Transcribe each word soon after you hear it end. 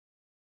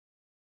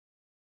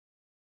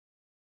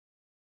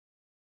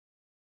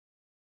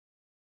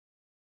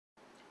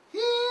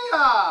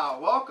Yeehaw!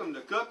 Welcome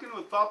to Cooking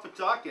with Papa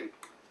and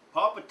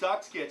Papa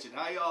Tuck's Kitchen.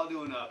 How y'all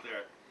doing out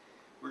there?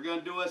 We're going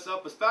to do us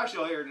up a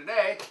special here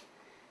today.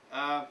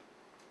 And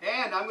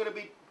I'm going to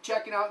be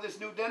checking out this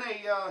new Dene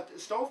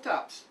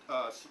stovetop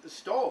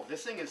stove.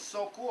 This thing is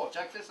so cool.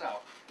 Check this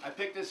out. I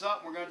picked this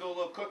up and we're going to do a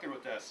little cooking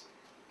with this.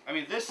 I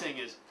mean, this thing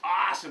is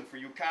awesome for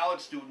you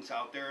college students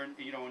out there, and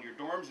you know, in your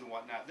dorms and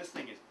whatnot. This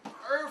thing is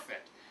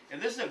perfect.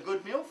 And this is a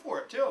good meal for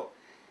it too.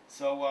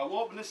 So we'll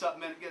open this up a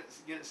minute,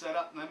 get it set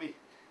up, and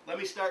let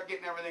me start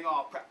getting everything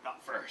all prepped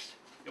up first.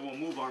 And we'll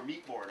move our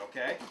meat board,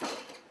 okay?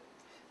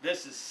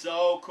 This is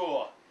so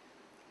cool.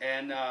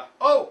 And,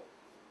 oh,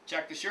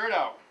 check the shirt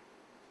out.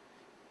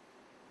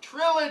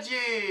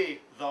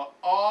 Trilogy! The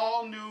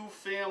all-new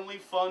family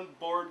fun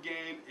board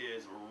game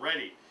is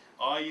ready.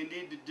 All you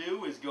need to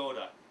do is go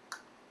to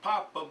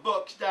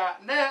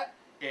PapatucksCoconutchicken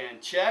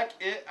and check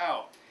it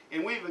out.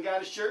 And we even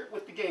got a shirt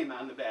with the game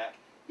on the back.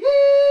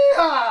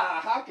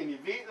 Yeehaw! How can you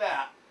beat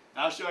that?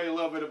 I'll show you a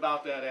little bit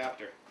about that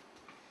after.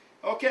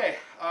 Okay,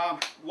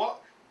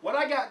 what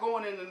I got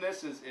going into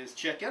this is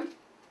chicken.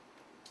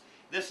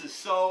 This is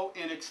so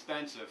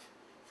inexpensive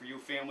for you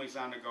families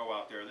on the go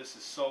out there. This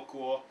is so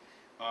cool.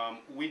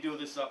 We do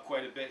this up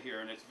quite a bit here,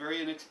 and it's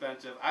very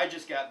inexpensive. I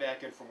just got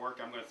back in from work.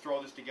 I'm going to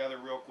throw this together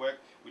real quick.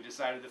 We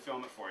decided to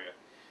film it for you.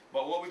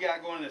 But what we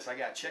got going in this, I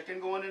got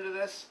chicken going into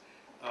this.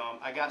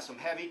 I got some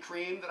heavy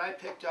cream that I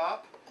picked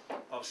up,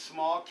 a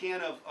small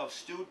can of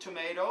stewed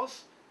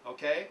tomatoes.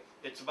 Okay,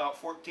 it's about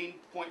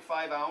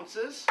 14.5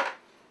 ounces.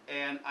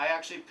 And I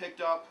actually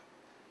picked up,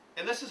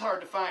 and this is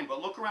hard to find,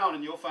 but look around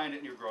and you'll find it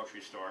in your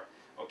grocery store.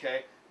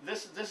 Okay,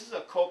 this is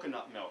a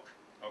coconut milk.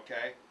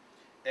 Okay,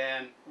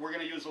 and we're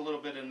going to use a little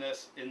bit in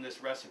this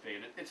recipe,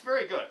 and it's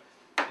very good.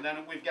 And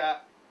then we've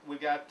got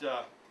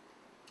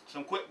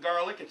some quick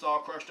garlic. It's all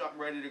crushed up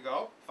and ready to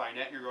go. Find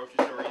that in your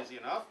grocery store easy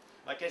enough.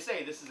 Like I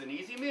say, this is an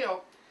easy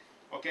meal.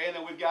 Okay, and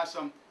then we've got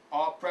some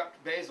all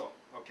prepped basil.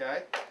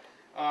 Okay.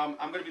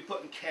 I'm going to be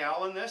putting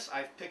kale in this.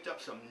 I've picked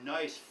up some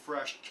nice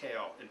fresh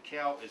kale, and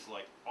kale is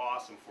like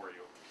awesome for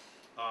you.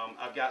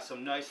 I've got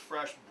some nice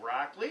fresh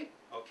broccoli,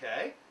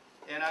 okay,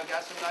 and I've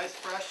got some nice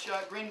fresh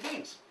green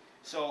beans.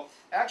 So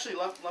actually,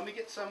 let me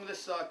get some of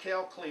this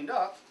kale cleaned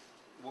up.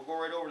 We'll go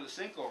right over to the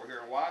sink over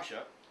here and wash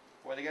it.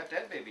 Boy, they got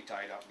that baby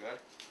tied up good.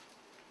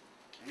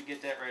 Let me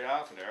get that right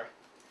off of there.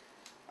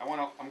 I'm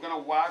going to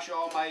wash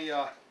all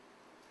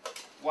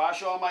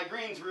my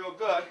greens real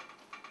good.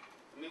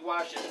 Let me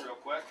wash this real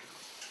quick.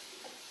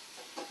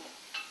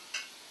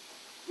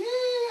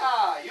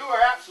 Yeah, you are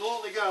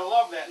absolutely going to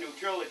love that new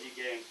Trilogy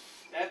game.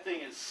 That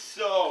thing is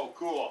so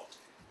cool.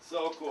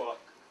 So cool.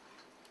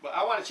 But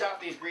I want to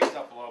chop these greens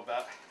up a little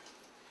bit.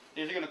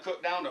 These are going to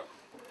cook down to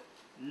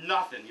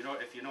nothing, you know,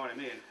 if you know what I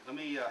mean. Let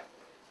me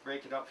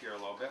break it up here a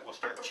little bit. We'll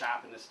start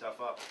chopping this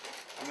stuff up.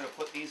 I'm going to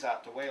put these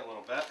out the way a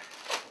little bit,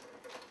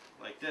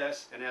 like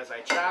this. And as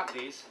I chop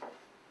these,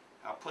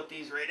 I'll put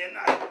these right in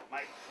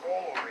my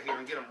bowl over here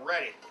and get them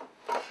ready.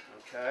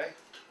 Okay.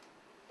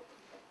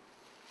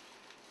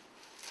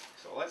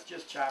 So let's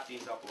just chop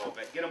these up a little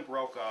bit, get them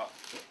broke up.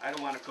 I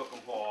don't want to cook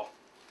them whole.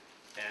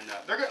 And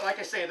they're gonna, like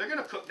I say, they're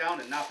going to cook down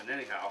to nothing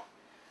anyhow.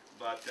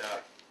 But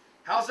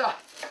how's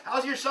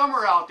your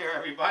summer out there,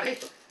 everybody?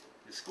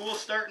 The school's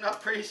starting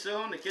up pretty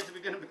soon. The kids are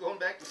going to be going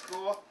back to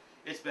school.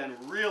 It's been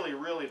really,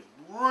 really,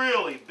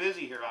 really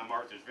busy here on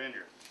Martha's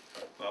Vineyard.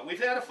 But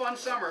we've had a fun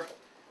summer.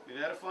 We've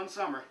had a fun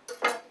summer.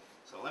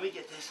 So let me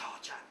get this all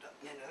chopped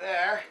up into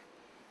there.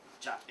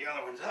 Chop the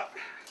other ones up.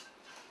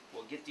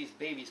 We'll get these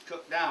babies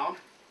cooked down.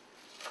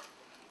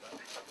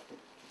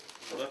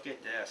 But look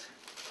at this.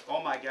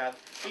 Oh my God.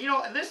 And you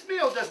know, this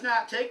meal does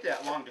not take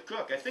that long to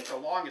cook. I think the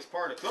longest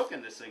part of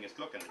cooking this thing is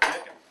cooking the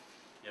chicken.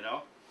 You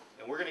know?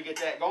 And we're going to get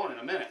that going in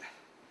a minute.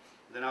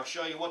 And then I'll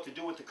show you what to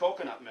do with the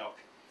coconut milk.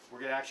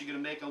 We're actually going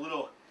to make a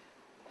little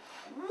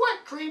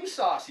wet cream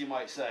sauce, you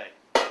might say.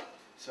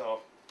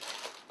 So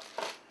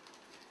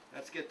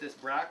let's get this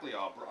broccoli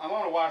all. I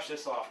want to wash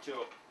this off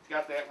too. It's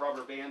got that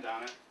rubber band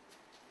on it.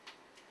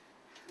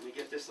 Let me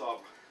get this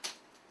all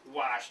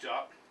washed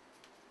up.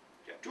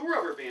 Got two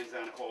rubber bands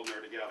on it holding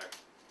her together.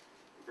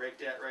 Break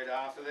that right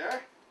off of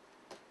there.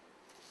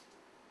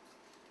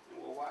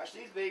 And we'll wash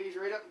these babies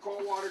right up in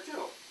cold water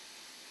too.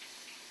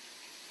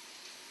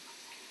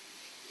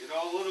 Get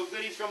all the little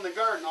goodies from the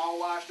garden all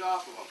washed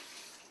off of them.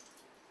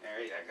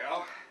 There you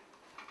go.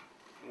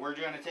 And we're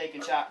going to take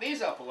and chop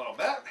these up a little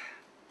bit.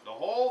 The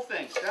whole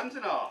thing, stems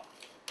and all.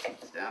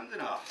 Stems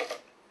and all.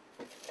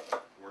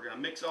 We're going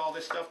to mix all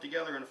this stuff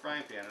together in a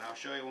frying pan, and I'll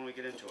show you when we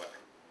get into it.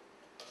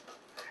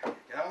 There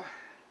you go.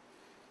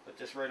 Put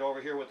this right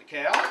over here with the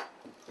kale.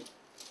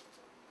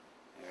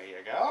 There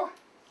you go.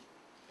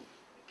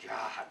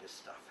 God, this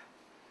stuff.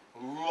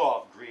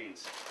 Love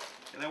greens.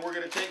 And then we're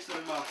going to take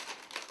some,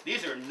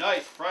 these are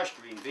nice fresh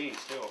green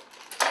beans too.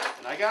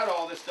 And I got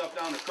all this stuff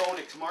down at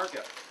Koenig's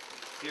Market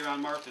here on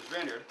Martha's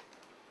Vineyard.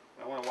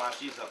 I want to wash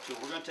these up too.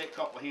 We're going to take a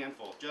couple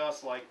handfuls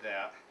just like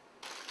that.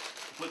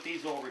 Put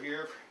these over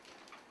here.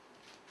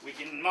 We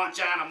can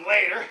munch on them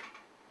later.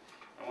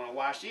 I want to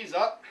wash these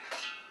up.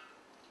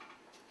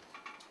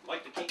 I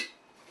like to keep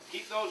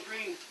Keep those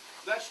green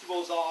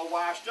vegetables all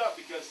washed up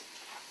because,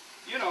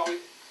 you know,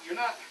 you're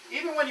not,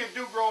 even when you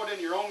do grow it in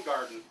your own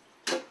garden,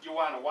 you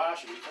want to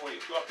wash them before you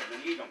cook them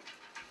and eat them.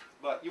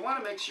 But you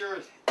want to make sure,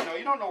 you know,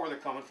 you don't know where they're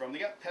coming from. They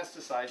got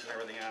pesticides and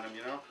everything on them,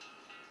 you know.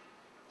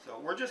 So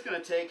we're just going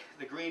to take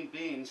the green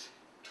beans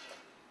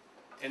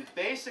and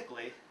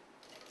basically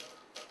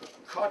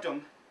cut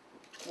them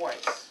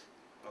twice,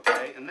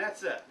 okay? And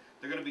that's it.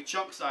 They're going to be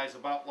chunk size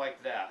about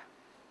like that,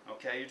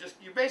 okay?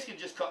 You're basically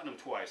just cutting them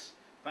twice,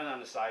 depending on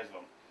the size of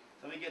them.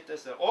 So let me get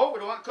this. Oh, we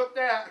don't want to cook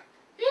that.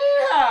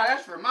 Yeah,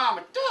 that's for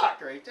Mama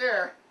Duck right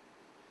there.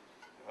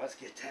 Let's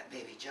get that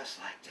baby just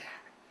like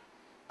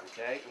that.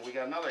 Okay, and we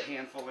got another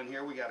handful in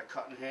here we got to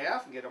cut in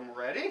half and get them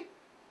ready.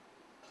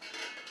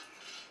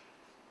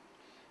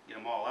 Get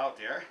them all out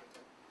there.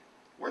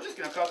 We're just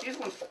going to cut these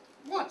ones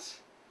once.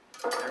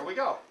 There we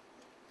go.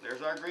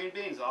 There's our green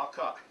beans all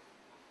cut.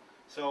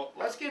 So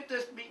let's get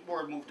this meat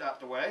board moved out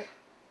the way.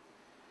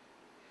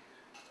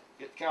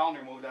 Get the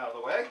calendar moved out of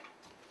the way.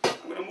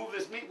 I'm going to move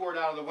this meat board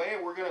out of the way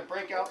and we're going to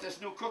break out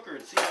this new cooker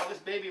and see how this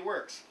baby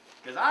works.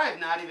 Because I have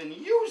not even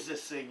used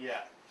this thing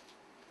yet.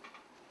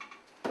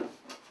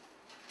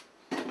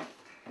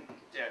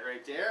 That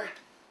right there.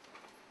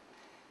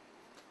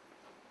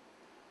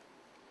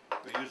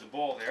 We'll use a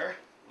bowl there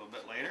a little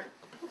bit later.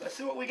 Let's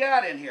see what we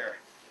got in here.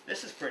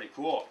 This is pretty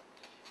cool.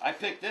 I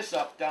picked this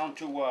up down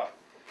to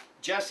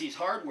Jesse's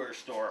hardware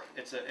store.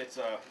 It's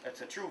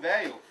a True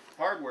Value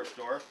hardware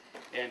store,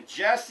 and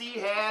Jesse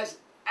has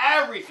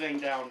everything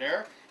down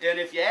there. And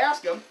if you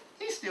ask him,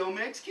 he still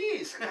makes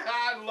keys.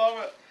 I love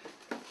it.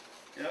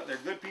 You know, they're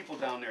good people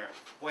down there.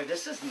 Boy,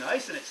 this is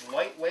nice and it's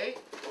lightweight.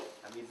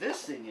 I mean,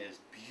 this thing is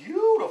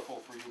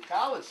beautiful for you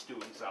college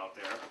students out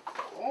there.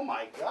 Oh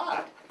my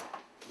God.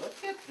 Look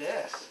at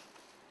this.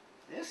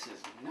 This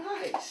is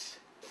nice.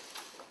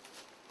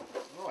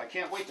 Oh, I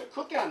can't wait to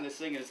cook on this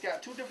thing. And it's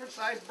got 2 different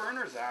size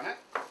burners on it.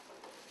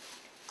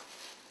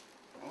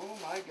 Oh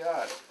my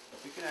God.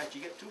 We can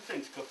actually get 2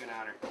 things cooking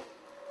on her.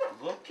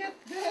 Look at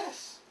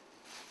this.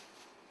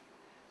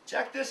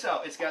 Check this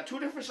out. It's got 2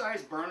 different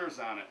size burners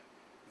on it.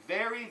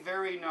 Very,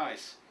 very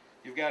nice.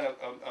 You've got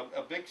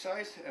a big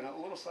size and a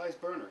little size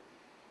burner.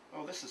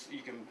 Oh, this is,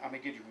 you can be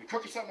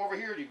cooking something over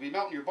here. You can be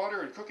melting your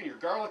butter and cooking your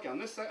garlic on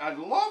this side. I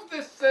love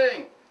this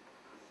thing.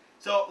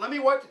 So let me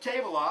wipe the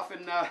table off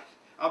and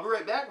I'll be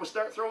right back. We'll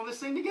start throwing this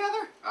thing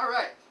together. All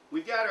right.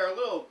 We've got our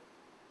little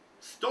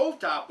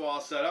stovetop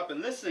all set up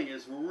and this thing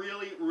is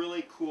really,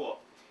 really cool.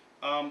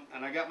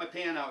 And I got my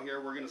pan out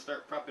here. We're going to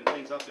start prepping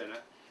things up in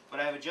it. But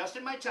I've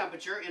adjusted my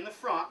temperature in the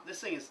front. This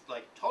thing is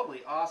like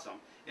totally awesome.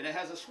 And it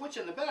has a switch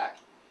in the back.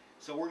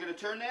 So we're going to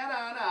turn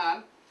that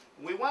on.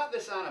 We want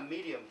this on a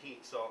medium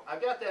heat. So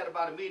I've got that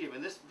about a medium.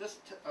 And this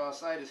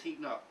side is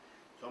heating up.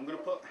 So I'm going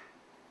to put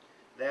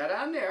that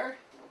on there.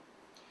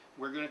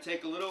 We're going to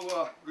take a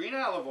little green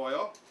olive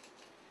oil.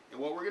 And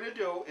what we're going to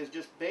do is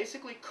just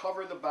basically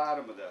cover the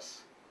bottom of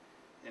this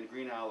in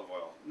green olive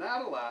oil.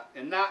 Not a lot.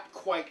 And not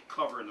quite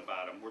covering the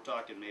bottom. We're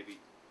talking maybe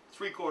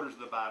 3/4 of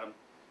the bottom.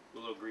 A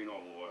little green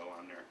olive oil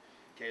on there.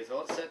 Okay, so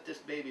let's set this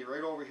baby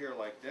right over here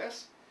like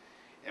this.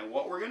 And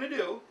what we're going to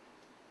do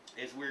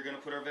is we're going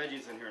to put our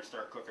veggies in here and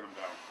start cooking them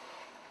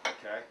down.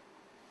 Okay?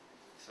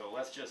 So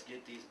let's just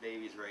get these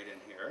babies right in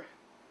here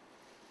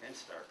and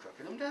start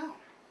cooking them down.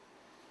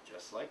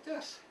 Just like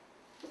this.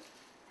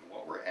 And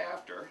what we're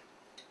after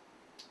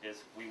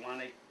is we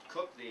want to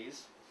cook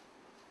these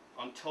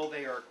until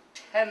they are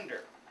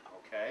tender.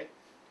 Okay?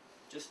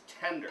 Just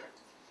tender.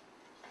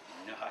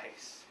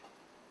 Nice.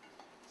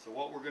 So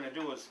what we're going to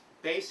do is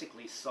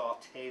basically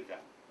saute them,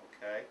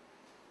 okay?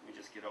 Let me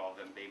just get all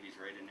them babies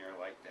right in there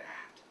like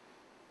that.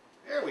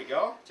 There we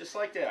go, just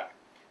like that.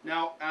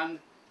 Now, on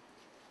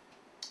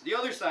the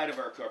other side of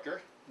our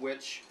cooker,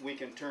 which we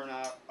can turn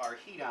our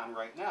heat on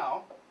right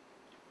now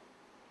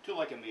to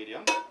like a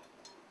medium,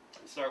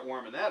 and start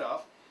warming that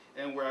up.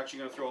 And we're actually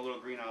going to throw a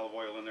little green olive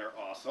oil in there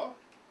also.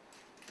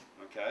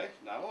 Okay,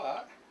 not a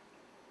lot.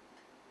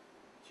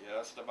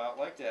 Just about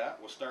like that.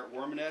 We'll start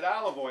warming that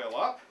olive oil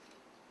up.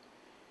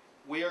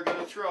 We are going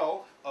to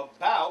throw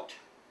about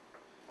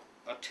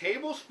a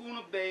tablespoon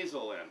of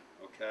basil in,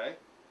 okay?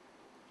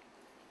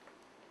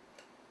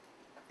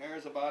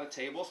 There's about a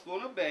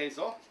tablespoon of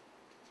basil.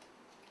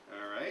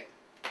 All right.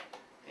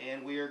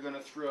 And we are going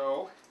to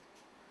throw,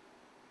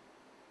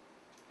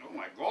 oh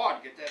my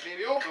God, get that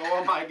baby open.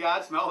 Oh my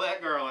God, smell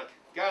that garlic.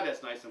 God,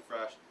 that's nice and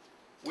fresh.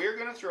 We're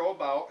going to throw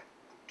about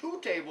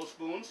 2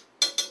 tablespoons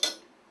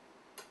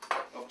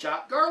of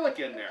chopped garlic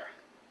in there.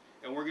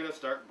 And we're going to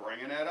start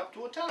bringing that up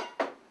to a temp.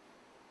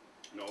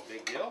 No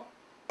big deal.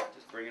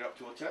 Just bring it up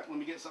to a temp. Let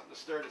me get something to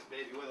stir this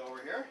baby with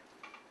over here.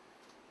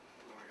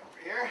 Over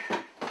here.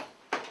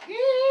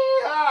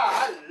 Yeehaw!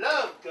 I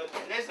love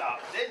cooking this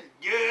up. This is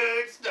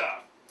good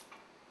stuff.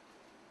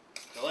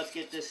 So let's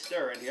get this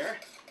stirring here.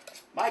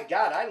 My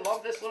God, I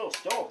love this little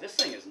stove. This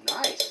thing is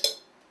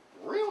nice.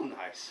 Real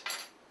nice.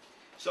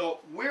 So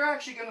we're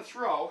actually going to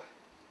throw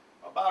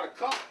about a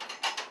cup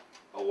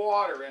of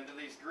water into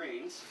these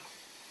greens.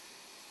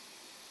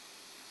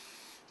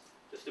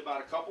 Just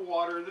about a cup of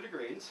water into the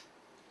greens.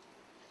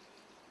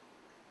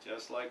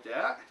 just like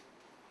that,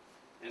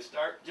 and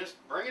start just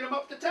bringing them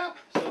up to temp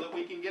so that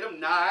we can get them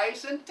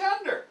nice and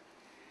tender.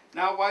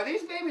 Now, while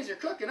these babies are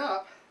cooking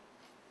up,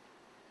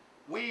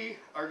 we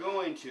are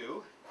going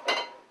to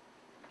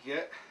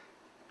get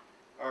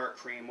our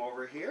cream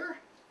over here.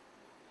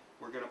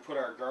 We're going to put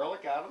our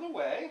garlic out of the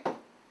way,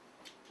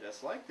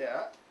 just like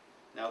that.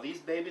 Now these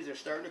babies are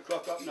starting to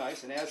cook up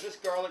nice, and as this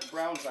garlic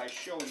browns, I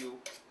show you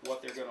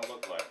what they're going to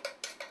look like.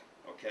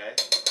 Okay,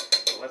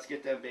 so let's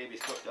get them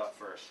babies cooked up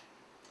first.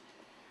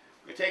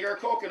 We're going to take our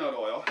coconut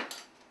oil,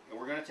 and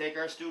we're going to take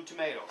our stewed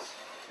tomatoes.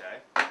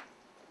 Okay,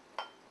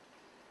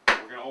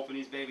 we're going to open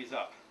these babies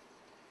up.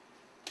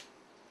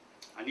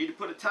 I need to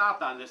put a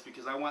top on this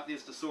because I want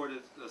these to sort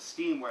of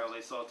steam while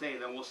they saute.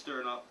 Then we'll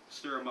stir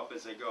them up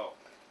as they go.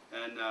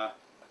 And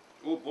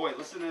oh boy,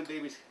 listen to them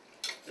babies.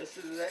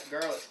 Listen to that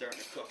garlic starting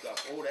to cook up.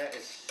 Oh, that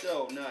is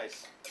so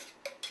nice.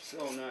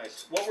 So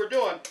nice. What we're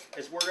doing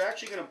is we're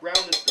actually going to brown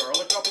this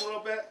garlic up a little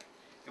bit,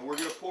 and we're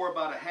going to pour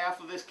about a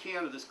half of this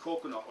can of this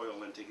coconut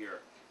oil into here.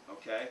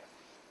 Okay?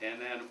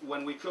 And then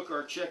when we cook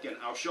our chicken,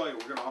 I'll show you,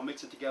 we're going to all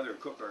mix it together and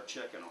cook our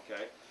chicken,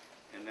 okay?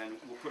 And then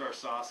we'll put our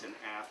sauce in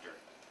after.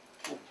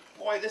 Oh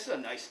boy, this is a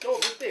nice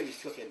stove. This baby's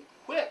cooking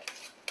quick.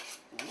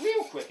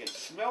 Real quick. And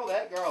smell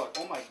that garlic.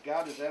 Oh my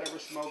God, does that ever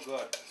smell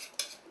good?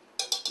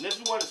 And this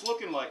is what it's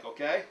looking like,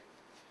 okay?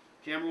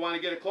 Camera, want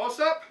to get a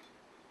close-up?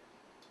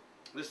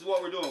 This is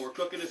what we're doing. We're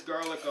cooking this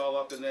garlic all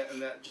up in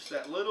that just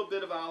that little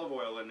bit of olive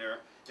oil in there,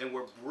 and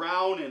we're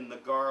browning the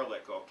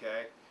garlic,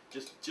 okay?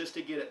 Just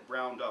to get it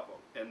browned up.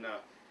 And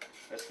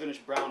let's finish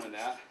browning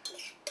that,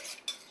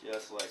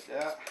 just like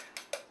that.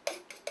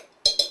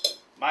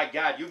 My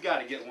God, you've got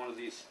to get one of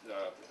these.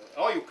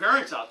 All you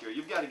parents out there,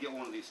 you've got to get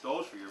one of these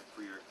stoves for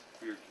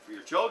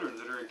your children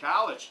that are in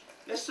college.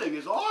 This thing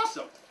is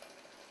awesome.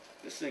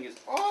 This thing is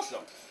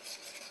awesome.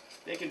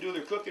 They can do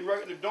their cooking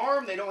right in the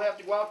dorm. They don't have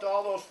to go out to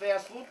all those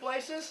fast food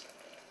places.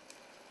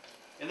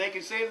 And they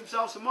can save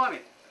themselves some money.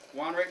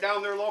 Go on right down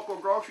to their local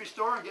grocery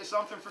store and get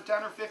something for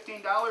 $10 or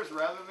 $15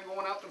 rather than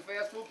going out to a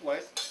fast food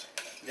place.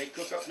 They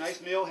cook up a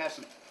nice meal, have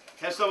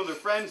some of their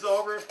friends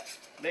over,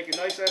 make a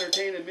nice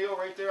entertaining meal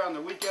right there on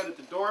the weekend at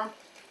the dorm,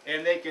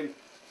 and they can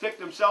pick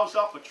themselves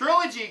up a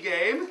trilogy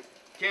game.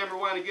 Camera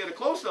want to get a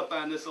close-up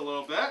on this a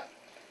little bit.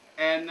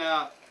 And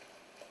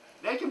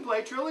they can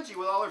play Trilogy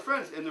with all their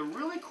friends. And the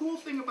really cool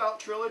thing about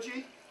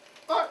Trilogy,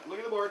 oh, look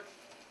at the board,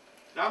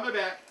 down my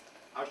back.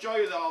 I'll show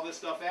you all this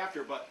stuff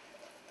after, but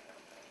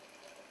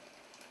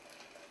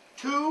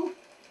 2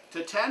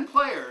 to 10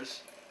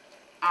 players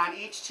on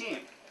each team.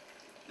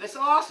 It's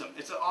awesome.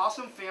 It's an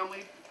awesome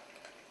family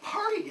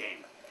party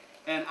game.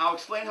 And I'll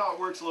explain how it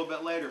works a little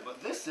bit later,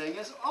 but this thing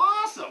is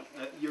awesome.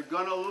 You're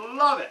going to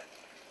love it.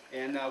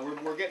 And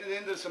we're getting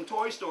into some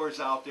toy stores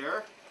out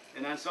there.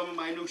 And on some of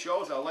my new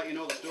shows, I'll let you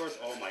know the stores.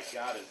 Oh my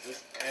God, is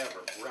this ever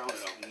browned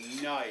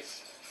up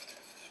nice.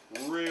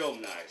 Real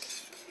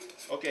nice.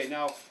 Okay,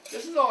 now,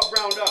 this is all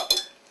browned up.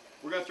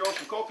 We're going to throw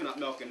some coconut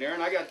milk in there,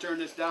 and I got to turn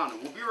this down.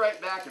 And we'll be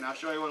right back, and I'll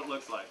show you what it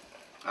looks like.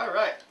 All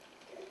right.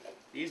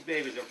 These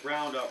babies are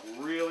browned up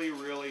really,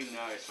 really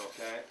nice,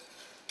 okay?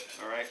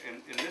 All right,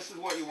 and this is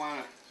what you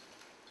want to,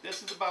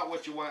 this is about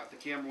what you want if the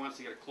camera wants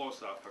to get a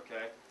close-up,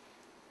 okay?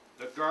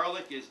 The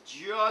garlic is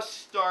just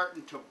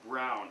starting to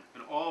brown.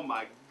 And oh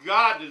my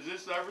God, does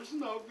this ever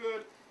smell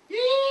good? Yeah,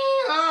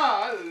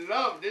 I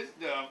love this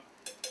stuff.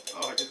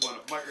 Oh, I just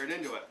want to bite right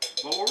into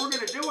it. But what we're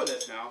going to do with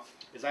this now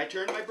is I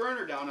turned my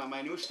burner down on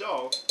my new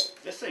stove.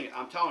 This thing,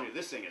 I'm telling you,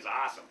 this thing is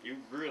awesome. You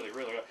really,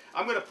 really,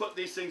 I'm going to put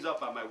these things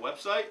up on my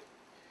website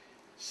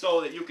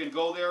so that you can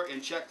go there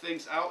and check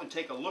things out and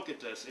take a look at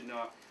this. And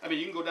I mean,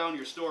 you can go down to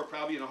your store,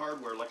 probably in a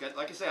hardware. Like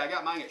I say, I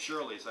got mine at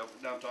Shirley's. I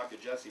went down and talked to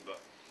Jesse, but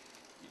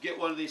you get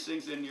one of these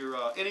things in your,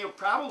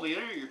 probably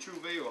any of your True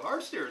Value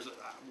hard steers,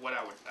 what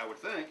I would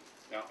think,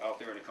 out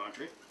there in the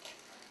country.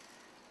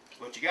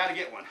 But you got to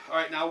get one. All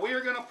right, now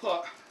we're going to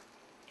put,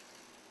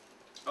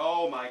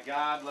 oh my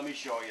God, let me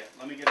show you.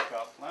 Let me get a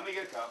cup. Let me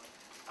get a cup.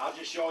 I'll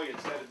just show you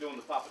instead of doing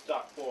the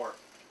Papatuck pour.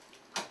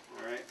 All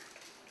right.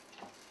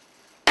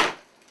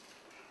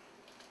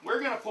 We're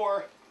going to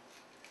pour,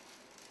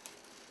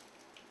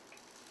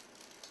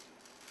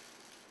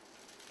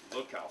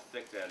 look how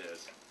thick that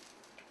is.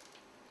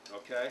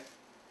 Okay.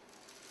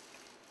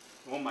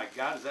 Oh my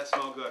God, does that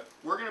smell good?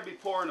 We're going to be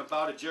pouring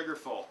about a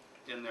jiggerful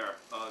in there,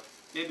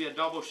 maybe a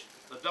double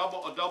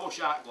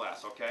shot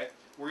glass. Okay.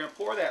 We're going to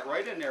pour that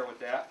right in there with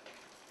that.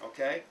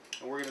 Okay,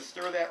 and we're going to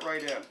stir that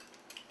right in,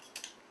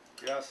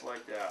 just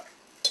like that.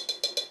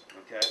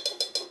 Okay,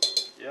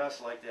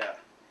 just like that.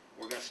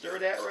 We're going to stir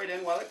that right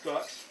in while it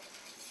cooks.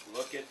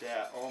 Look at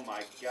that. Oh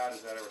my God,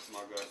 does that ever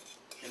smell good?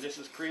 And this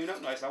is creaming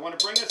up nice. I want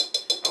to bring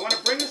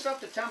this up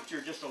to temperature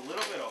just a little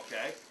bit,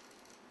 okay?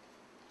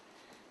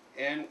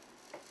 And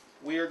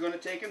we are going to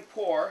take and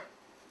pour.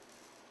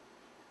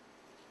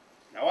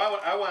 Now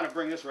I want to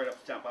bring this right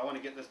up to temp. I want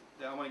to get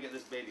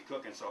this baby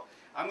cooking. So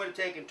I'm going to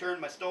take and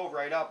turn my stove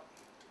right up.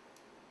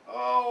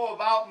 Oh,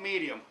 about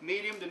medium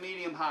to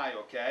medium high,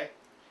 okay?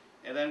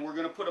 And then we're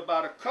going to put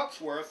about a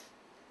cup's worth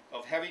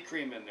of heavy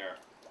cream in there.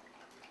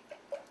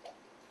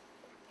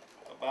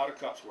 About a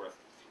cup's worth.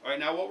 All right,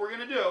 now what we're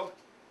going to do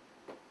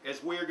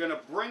is we're going to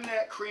bring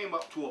that cream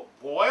up to a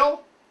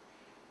boil,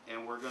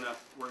 and we're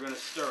gonna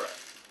stir it.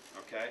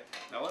 Okay.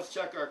 Now let's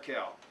check our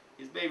kale.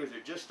 These babies are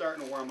just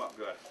starting to warm up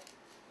good.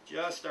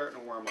 Just starting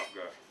to warm up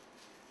good.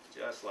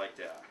 Just like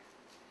that.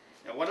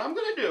 Now what I'm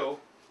going to do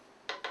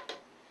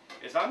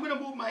is I'm going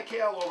to move my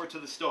kale over to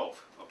the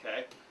stove,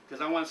 okay?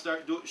 Because I want to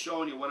start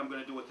showing you what I'm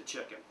going to do with the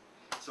chicken.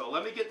 So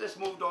let me get this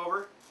moved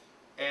over,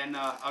 and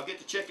I'll get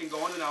the chicken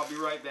going, and I'll be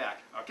right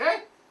back,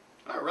 okay?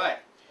 All right.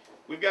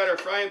 We've got our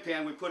frying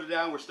pan. We put it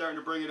down. We're starting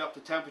to bring it up to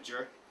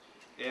temperature.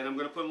 And I'm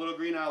going to put a little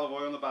green olive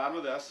oil on the bottom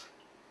of this.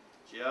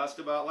 Just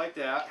about like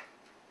that.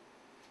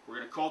 We're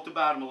going to coat the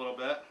bottom a little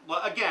bit.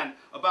 Well, again,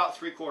 about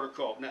 3/4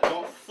 coat. Now,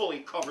 don't fully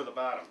cover the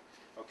bottom,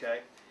 okay?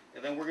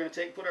 And then we're going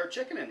to put our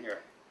chicken in here.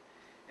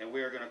 And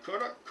we are going to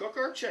cook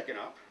our chicken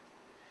up.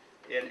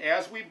 And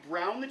as we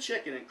brown the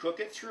chicken and cook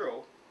it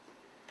through,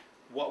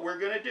 what we're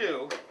going to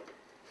do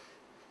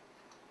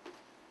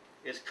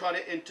is cut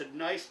it into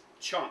nice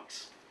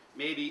chunks.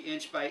 Maybe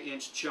inch by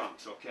inch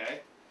chunks,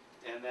 okay?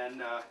 And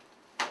then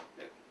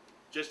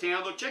just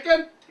handle the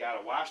chicken.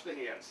 Gotta wash the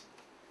hands.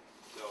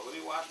 So let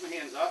me wash my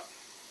hands up.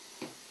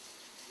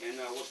 And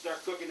we'll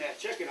start cooking that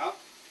chicken up.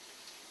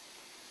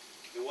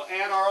 And we'll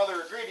add our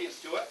other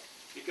ingredients to it.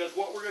 Because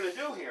what we're going to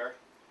do here,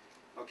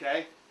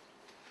 okay,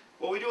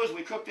 what we do is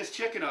we cook this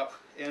chicken up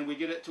and we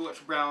get it to it's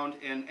browned.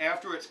 And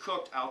after it's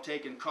cooked, I'll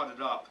take and cut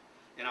it up.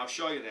 And I'll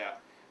show you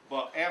that.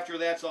 But after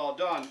that's all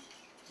done,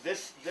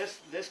 this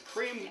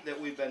cream that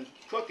we've been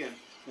cooking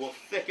will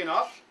thicken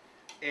up.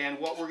 And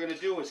what we're going to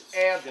do is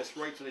add this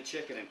right to the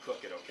chicken and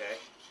cook it, okay?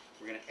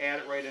 We're going to add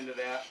it right into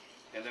that,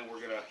 and then we're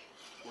going to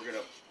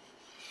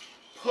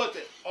put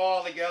it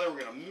all together. We're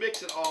going to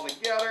mix it all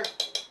together.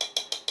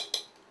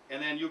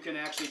 And then you can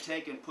actually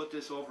take and put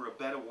this over a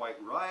bed of white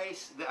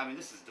rice. I mean,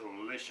 this is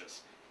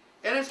delicious.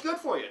 And it's good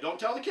for you. Don't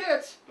tell the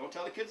kids. Don't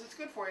tell the kids it's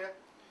good for you.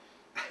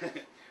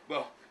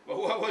 Well,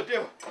 what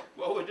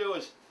we'll do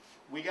is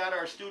we got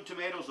our stewed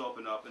tomatoes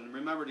opened up, and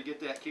remember to get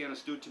that can of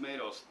stewed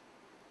tomatoes.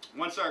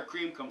 Once our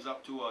cream comes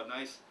up to a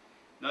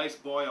nice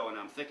boil, and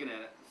I'm thickening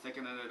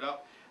it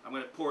up, I'm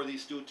going to pour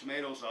these stewed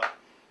tomatoes up,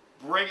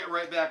 bring it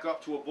right back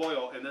up to a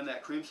boil, and then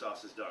that cream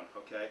sauce is done,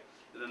 okay?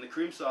 And then the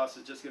cream sauce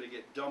is just going to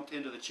get dumped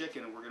into the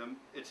chicken, and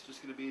it's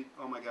just going to be,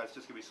 oh my God, it's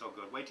just going to be so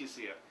good. Wait till you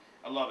see it.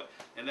 I love it.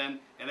 And then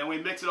we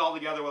mix it all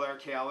together with our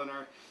kale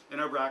and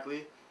our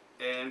broccoli,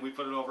 and we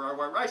put it over our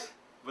white rice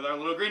with our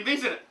little green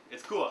beans in it.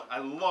 It's cool. I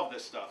love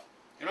this stuff.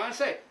 You know what I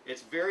say?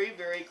 It's very,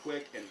 very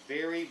quick and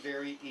very,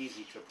 very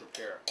easy to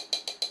prepare.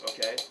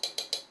 Okay?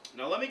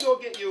 Now let me go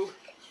get you.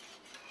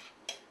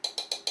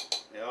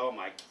 Oh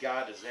my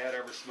God, does that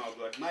ever smell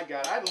good? My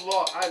God,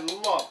 I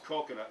love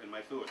coconut in my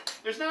food.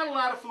 There's not a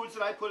lot of foods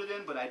that I put it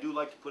in, but I do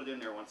like to put it in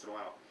there once in a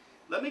while.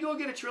 Let me go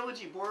get a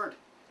trilogy board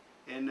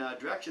and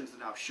directions,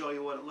 and I'll show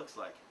you what it looks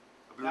like.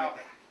 I'll be right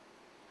back.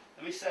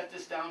 Let me set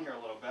this down here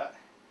a little bit.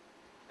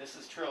 This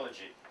is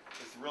trilogy.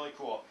 It's really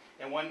cool.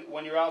 And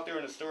when you're out there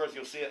in the stores,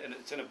 you'll see it, and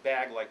it's in a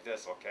bag like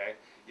this, okay?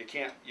 You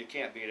can't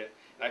beat it.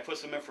 And I put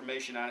some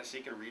information on it so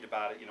you can read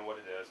about it, you know what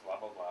it is, blah,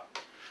 blah, blah.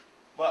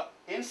 But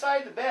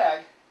inside the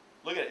bag,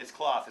 look at it, it's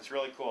cloth. It's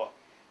really cool.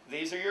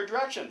 These are your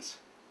directions,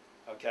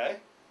 okay?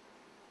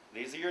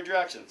 These are your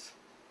directions.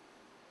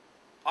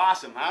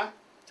 Awesome, huh?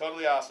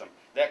 Totally awesome.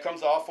 That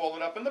comes all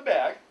folded up in the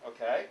bag,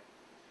 okay?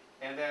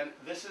 And then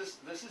this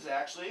is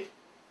actually,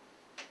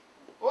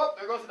 whoop,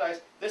 there goes the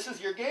dice. This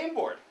is your game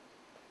board.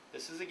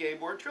 This is a game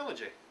board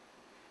trilogy.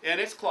 And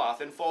it's cloth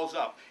and folds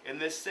up.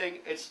 And this thing,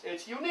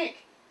 it's unique.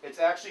 It's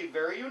actually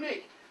very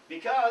unique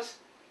because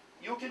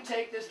you can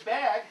take this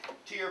bag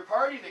to your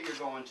party that you're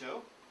going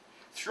to,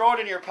 throw it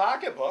in your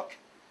pocketbook,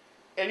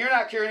 and you're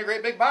not carrying a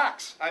great big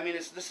box. I mean,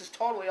 this is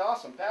totally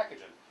awesome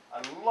packaging.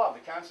 I love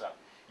the concept.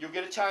 You'll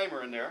get a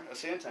timer in there, a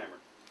sand timer.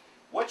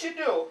 What you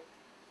do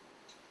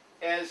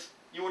is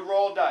you would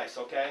roll dice,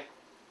 okay?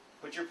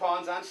 Put your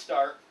pawns on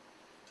start.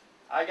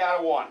 I got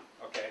a 1,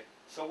 okay?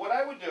 So what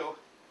I would do,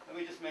 let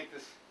me just make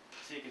this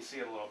so you can see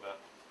it a little bit.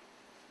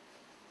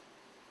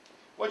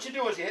 What you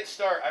do is you hit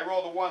start. I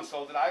roll the 1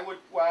 so that I would,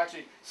 well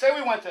actually, say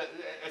we went to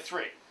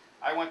 3.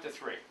 I went to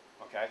 3,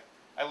 okay?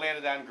 I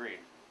landed on green.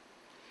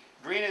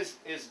 Green is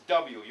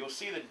W. You'll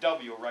see the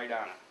W right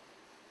on it.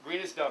 Green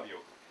is W.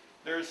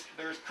 There's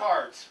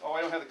cards. Oh,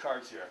 I don't have the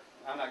cards here.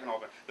 I'm not going to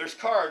open it. There's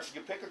cards.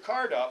 You pick a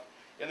card up,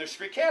 and there's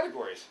 3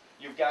 categories.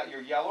 You've got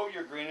your yellow,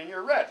 your green, and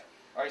your red.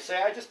 All right,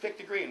 say I just picked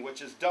the green,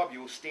 which is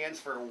W, stands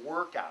for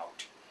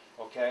workout,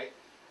 okay?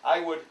 I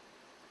would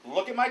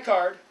look at my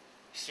card,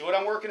 see what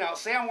I'm working out.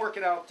 Say I'm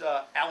working out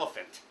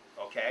elephant,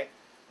 okay?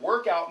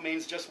 Workout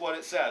means just what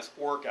it says,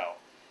 workout.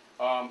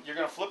 You're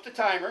going to flip the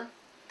timer.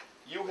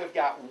 You have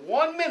got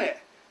 1 minute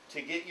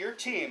to get your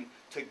team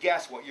to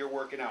guess what you're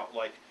working out.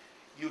 Like,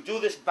 you do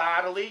this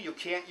bodily. You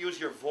can't use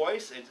your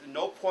voice. It's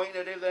no point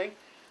at anything.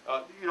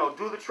 You know,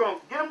 do the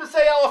trump. Get them to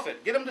say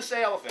elephant. Get them to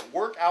say elephant.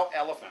 Work out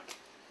elephant.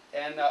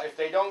 And if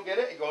they don't get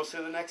it, it goes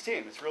to the next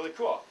team. It's really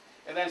cool.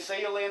 And then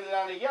say you landed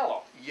on a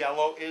yellow.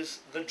 Yellow is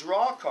the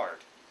draw card.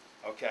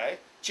 Okay?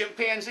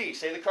 Chimpanzee.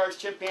 Say the card's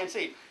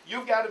chimpanzee.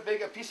 You've got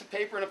a piece of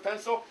paper and a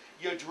pencil.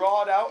 You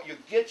draw it out. You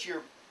get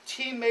your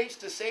teammates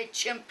to say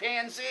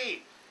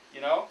chimpanzee.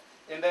 You know?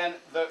 And then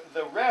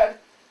the red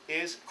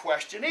is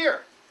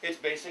questionnaire. It's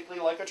basically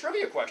like a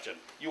trivia question.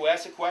 You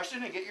ask a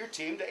question and get your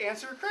team to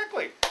answer it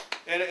correctly.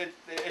 And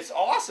it's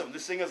awesome.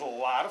 This thing is a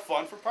lot of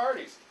fun for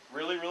parties.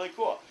 Really, really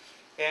cool.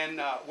 And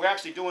we're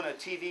actually doing a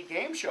TV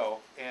game show,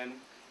 and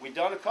we've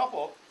done a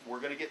couple. We're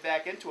going to get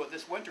back into it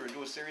this winter and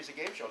do a series of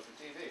game shows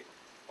for TV.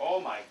 Oh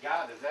my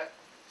God, does that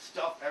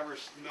stuff ever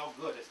smell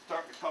good? It's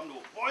starting to come to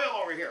a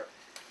boil over here.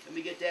 Let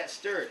me get that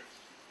stirred.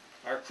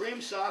 Our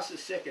cream sauce is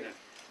sickening.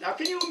 Now,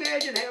 can you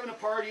imagine having a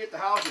party at the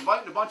house,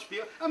 inviting a bunch of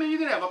people? I mean, you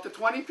can have up to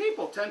 20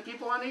 people, 10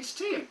 people on each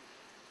team.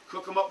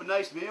 Cook them up a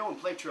nice meal and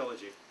play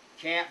Trilogy.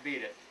 Can't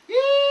beat it.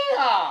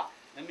 Yeehaw!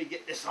 Let me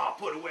get this all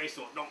put away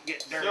so it don't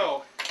get dirty.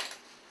 So,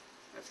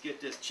 let's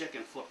get this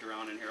chicken flipped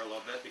around in here a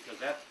little bit because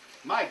that,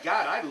 my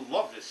God, I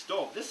love this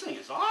stove. This thing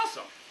is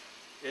awesome.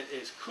 It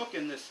is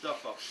cooking this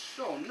stuff up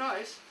so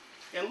nice.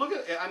 And look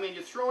at it, I mean,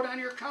 you throw it on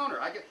your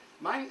counter.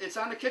 Mine, it's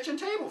on the kitchen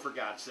table, for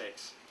God's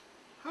sakes.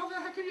 How the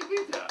heck can you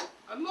beat that?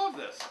 I love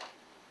this.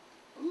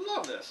 I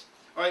love this.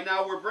 All right,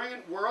 now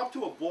we're up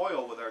to a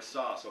boil with our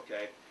sauce,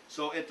 okay?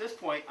 So at this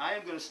point, I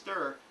am going to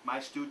stir my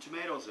stewed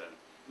tomatoes in.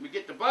 Let me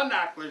get the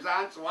binoculars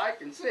on so I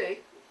can see.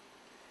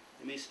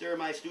 Let me stir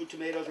my stewed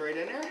tomatoes right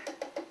in there.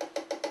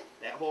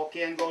 That whole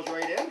can goes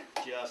right in,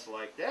 just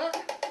like that.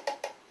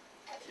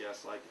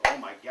 Just like, oh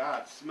my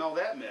God, smell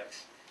that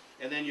mix.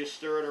 And then you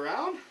stir it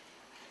around,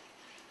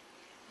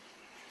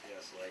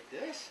 just like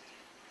this.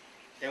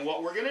 And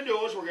what we're going to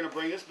do is we're going to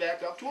bring this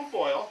back up to a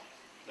boil.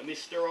 Let me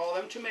stir all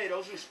them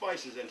tomatoes and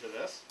spices into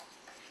this,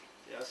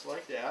 just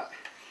like that.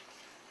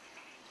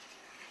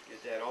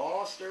 Get that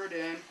all stirred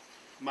in.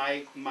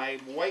 My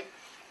white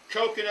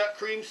coconut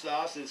cream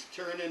sauce is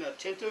turning a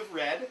tint of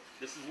red.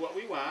 This is what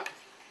we want.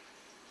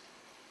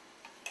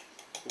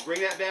 We'll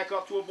bring that back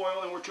up to a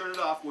boil and we'll turn it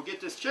off. We'll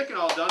get this chicken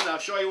all done and I'll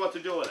show you what to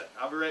do with it.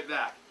 I'll be right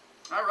back.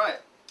 All right.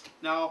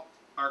 Now,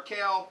 our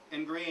kale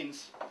and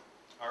greens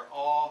are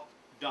all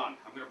done.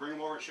 I'm going to bring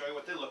them over and show you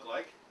what they look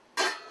like.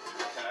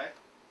 Okay.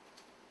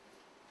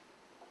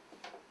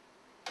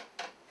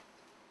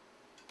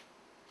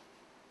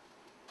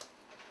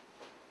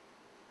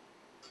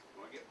 I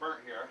want to get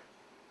burnt here.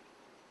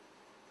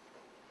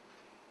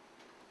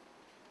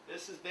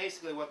 This is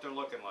basically what they're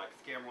looking like.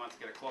 If the camera wants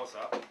to get a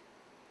close-up.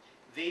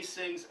 These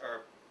things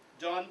are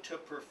done to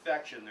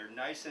perfection. They're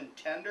nice and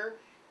tender.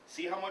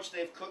 See how much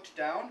they've cooked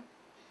down?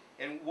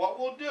 And what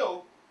we'll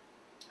do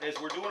is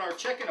we're doing our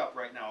chicken up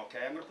right now, okay?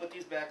 I'm going to put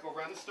these back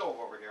over on the stove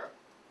over here.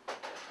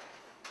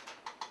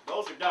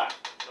 Those are done.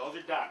 Those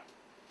are done.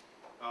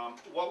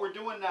 What we're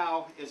doing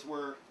now is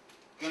we're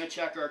going to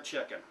check our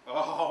chicken.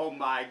 Oh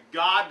my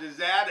God, does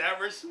that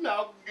ever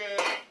smell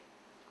good?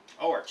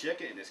 Oh, our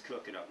chicken is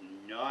cooking up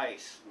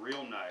nice,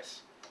 real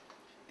nice.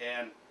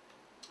 And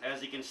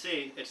as you can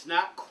see, it's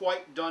not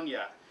quite done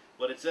yet,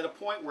 but it's at a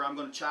point where I'm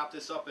going to chop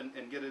this up and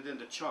get it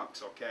into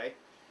chunks, okay?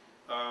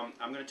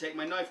 I'm going to take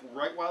my knife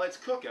right while it's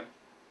cooking,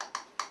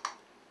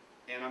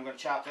 and I'm going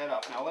to chop that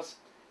up. Now let's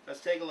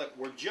take a look.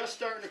 We're just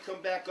starting to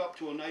come back up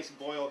to a nice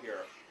boil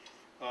here.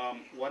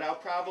 What I'll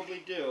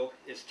probably do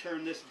is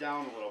turn this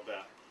down a little bit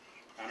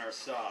on our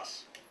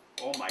sauce.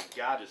 Oh my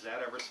God, does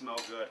that ever smell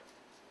good?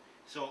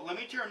 So let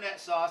me turn that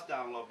sauce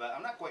down a little bit.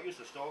 I'm not quite used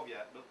to the stove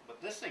yet,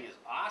 but this thing is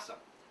awesome.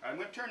 I'm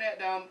going to turn that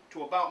down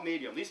to about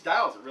medium. These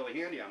dials are really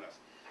handy on this.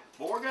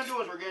 What we're going to do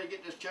is we're going to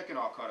get this chicken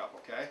all cut up,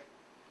 okay?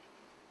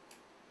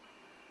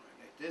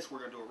 Like this, we're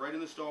going to do it right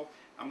in the stove.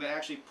 I'm going to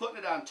actually put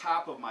it on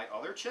top of my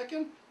other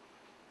chicken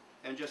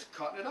and just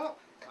cutting it up.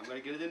 I'm going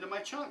to get it into my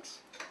chunks.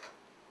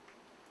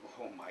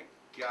 Oh my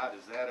God,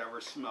 does that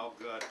ever smell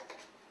good?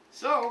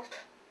 So,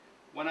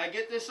 when I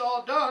get this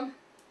all done,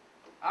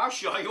 I'll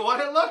show you what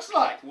it looks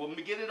like. We'll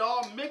get it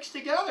all mixed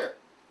together.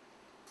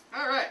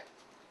 All right.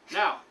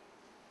 Now,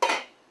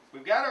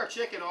 we've got our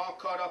chicken all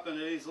cut up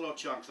into these little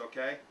chunks,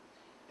 okay?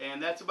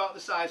 And that's about the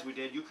size we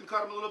did. You can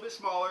cut them a little bit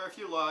smaller if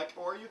you like,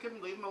 or you can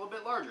leave them a little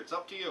bit larger. It's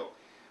up to you.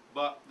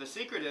 But the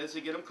secret is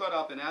to get them cut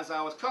up, and as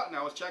I was cutting,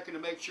 I was checking to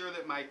make sure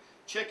that my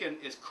chicken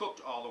is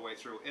cooked all the way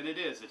through. And it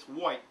is. It's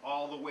white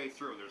all the way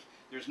through.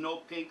 There's no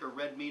pink or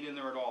red meat in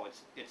there at all.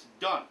 It's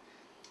done.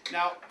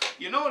 Now,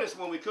 you notice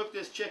when we cooked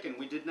this chicken,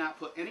 we did not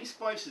put any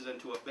spices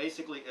into it,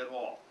 basically at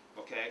all,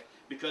 okay?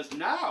 Because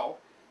now,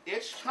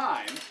 it's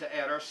time to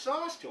add our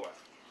sauce to it,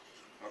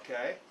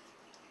 okay?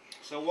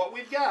 So what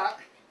we've got,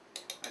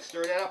 I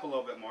stir that up a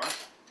little bit more.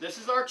 This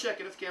is our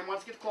chicken. If the camera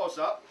wants to get close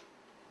up,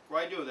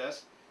 before I do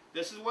this,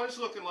 this is what it's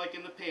looking like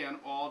in the pan,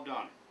 all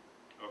done,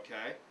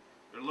 okay?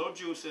 There's a little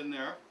juice in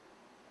there,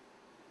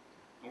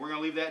 and we're going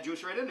to leave that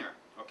juice right in there,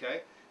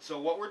 okay? So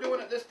what we're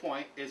doing at this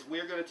point is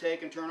we're going to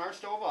take and turn our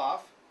stove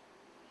off,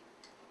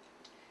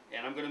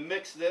 and I'm going to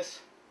mix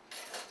this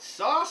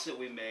sauce that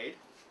we made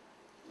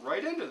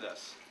right into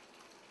this,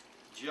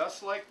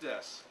 just like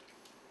this.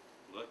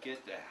 Look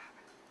at that.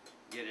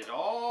 Get it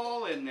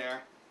all in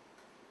there.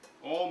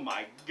 Oh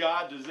my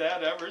God, does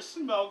that ever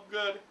smell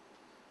good?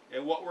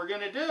 And what we're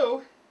going to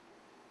do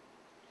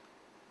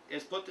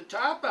is put the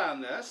top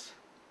on this.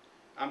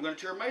 I'm going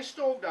to turn my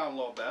stove down a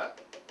little bit.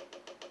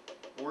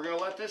 We're going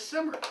to let this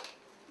simmer.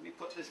 Let me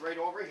put this right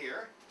over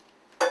here.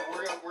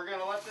 We're going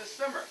to let this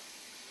simmer.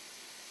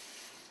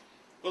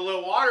 Put a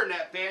little water in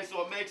that pan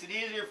so it makes it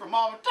easier for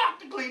Mom and Doc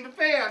to clean the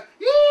pan.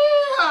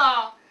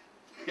 Yeah!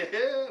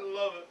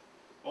 Love it.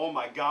 Oh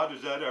my God,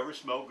 does that ever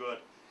smell good.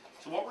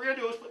 So what we're going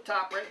to do is put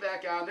top right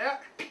back on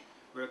that.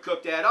 We're going to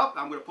cook that up.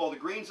 I'm going to pull the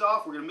greens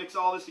off. We're going to mix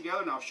all this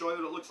together, and I'll show you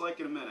what it looks like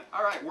in a minute.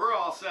 All right, we're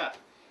all set.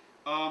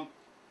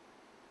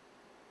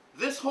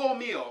 This whole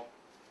meal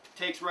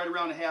takes right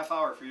around a half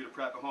hour for you to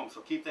prep at home,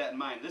 so keep that in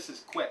mind. This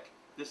is quick.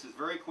 This is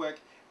very quick.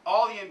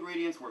 All the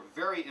ingredients were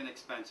very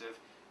inexpensive.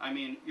 I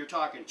mean, you're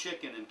talking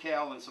chicken and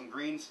kale and some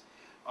greens.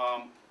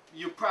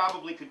 You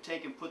probably could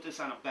take and put this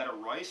on a bed of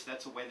rice.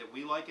 That's the way that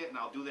we like it, and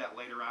I'll do that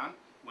later on.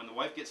 When the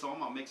wife gets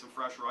home, I'll make some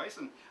fresh rice,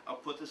 and I'll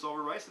put this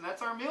over rice, and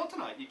that's our meal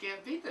tonight. You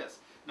can't beat this.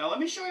 Now, let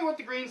me show you what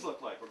the greens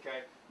look like, okay?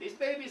 These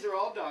babies are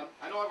all done.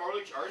 I know I've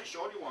already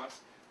showed you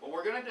once. What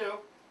we're going to do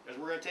is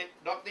we're going to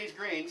dump these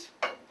greens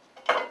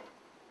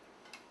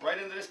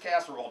right into this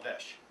casserole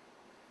dish.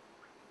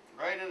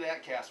 Right into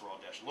that casserole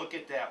dish. Look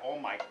at that. Oh,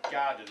 my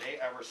God, do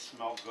they ever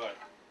smell good.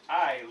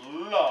 I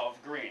love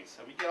greens.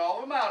 Let me get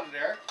all of them out of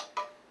there.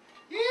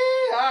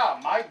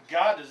 Yeehaw! My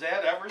God, does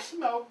that ever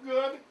smell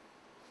good?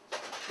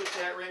 Put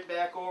that right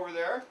back over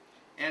there.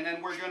 And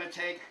then we're going to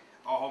take,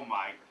 oh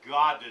my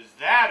God, does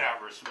that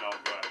ever smell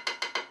good?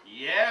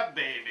 Yeah,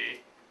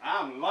 baby.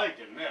 I'm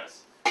liking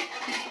this. Put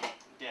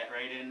that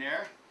right in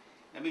there.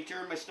 Let me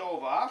turn my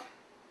stove off.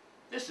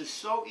 This is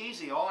so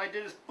easy. All I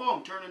did is,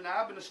 boom, turn the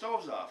knob and the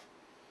stove's off.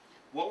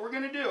 What we're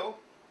going to do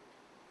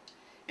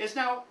is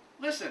now,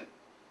 listen,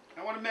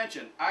 I want to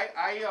mention,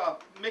 I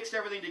mixed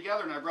everything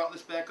together and I brought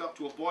this back up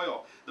to a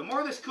boil. The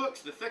more this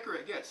cooks, the thicker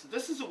it gets.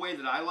 This is the way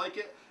that I like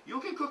it. You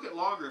can cook it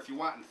longer if you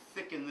want and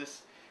thicken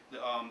this,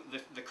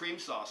 the cream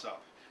sauce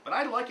up. But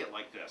I like it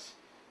like this.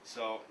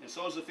 So, and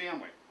so does the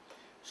family.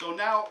 So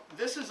now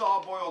this is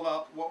all boiled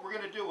up. What we're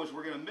going to do is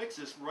we're going to mix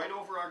this right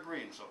over our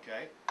greens,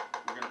 okay?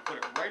 We're going to put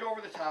it right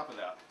over the top of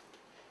that.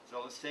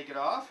 So let's take it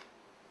off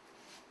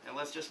and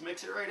let's just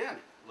mix it right in.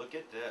 Look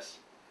at this.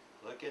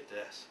 Look at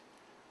this.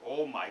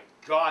 Oh my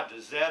God,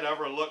 does that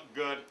ever look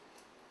good?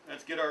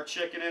 Let's get our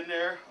chicken in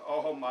there.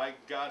 Oh my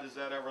God, does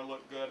that ever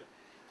look good?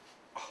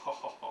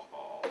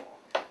 Oh,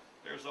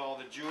 there's all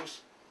the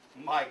juice.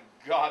 My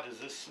God, does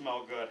this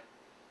smell good?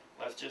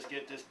 Let's just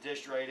get this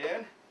dish right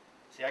in.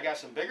 See, I got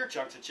some bigger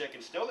chunks of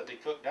chicken still that they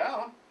cooked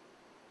down.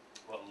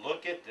 But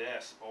look at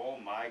this. Oh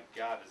my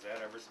God, does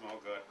that ever smell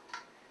good?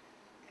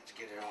 Let's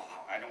get it all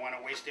out. I don't want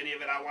to waste any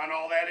of it. I want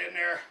all that in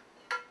there.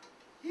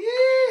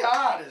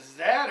 Yeehaw! Does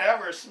that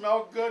ever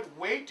smell good?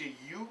 Wait till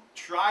you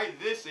try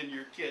this in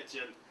your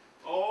kitchen.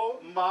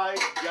 Oh my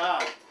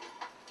God.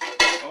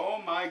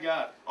 Oh my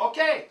God.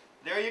 Okay,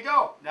 there you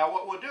go. Now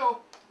what we'll do,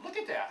 look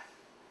at that.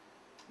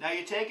 Now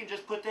you take and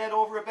just put that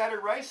over a bed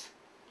of rice,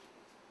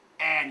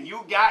 and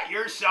you got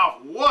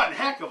yourself one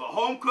heck of a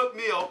home-cooked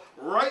meal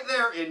right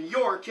there in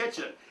your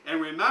kitchen.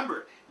 And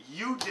remember,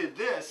 you did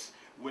this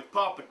with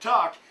Papa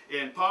Tuck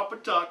in Papa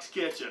Tuck's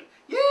kitchen.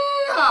 Yeah!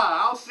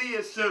 I'll see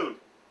you soon.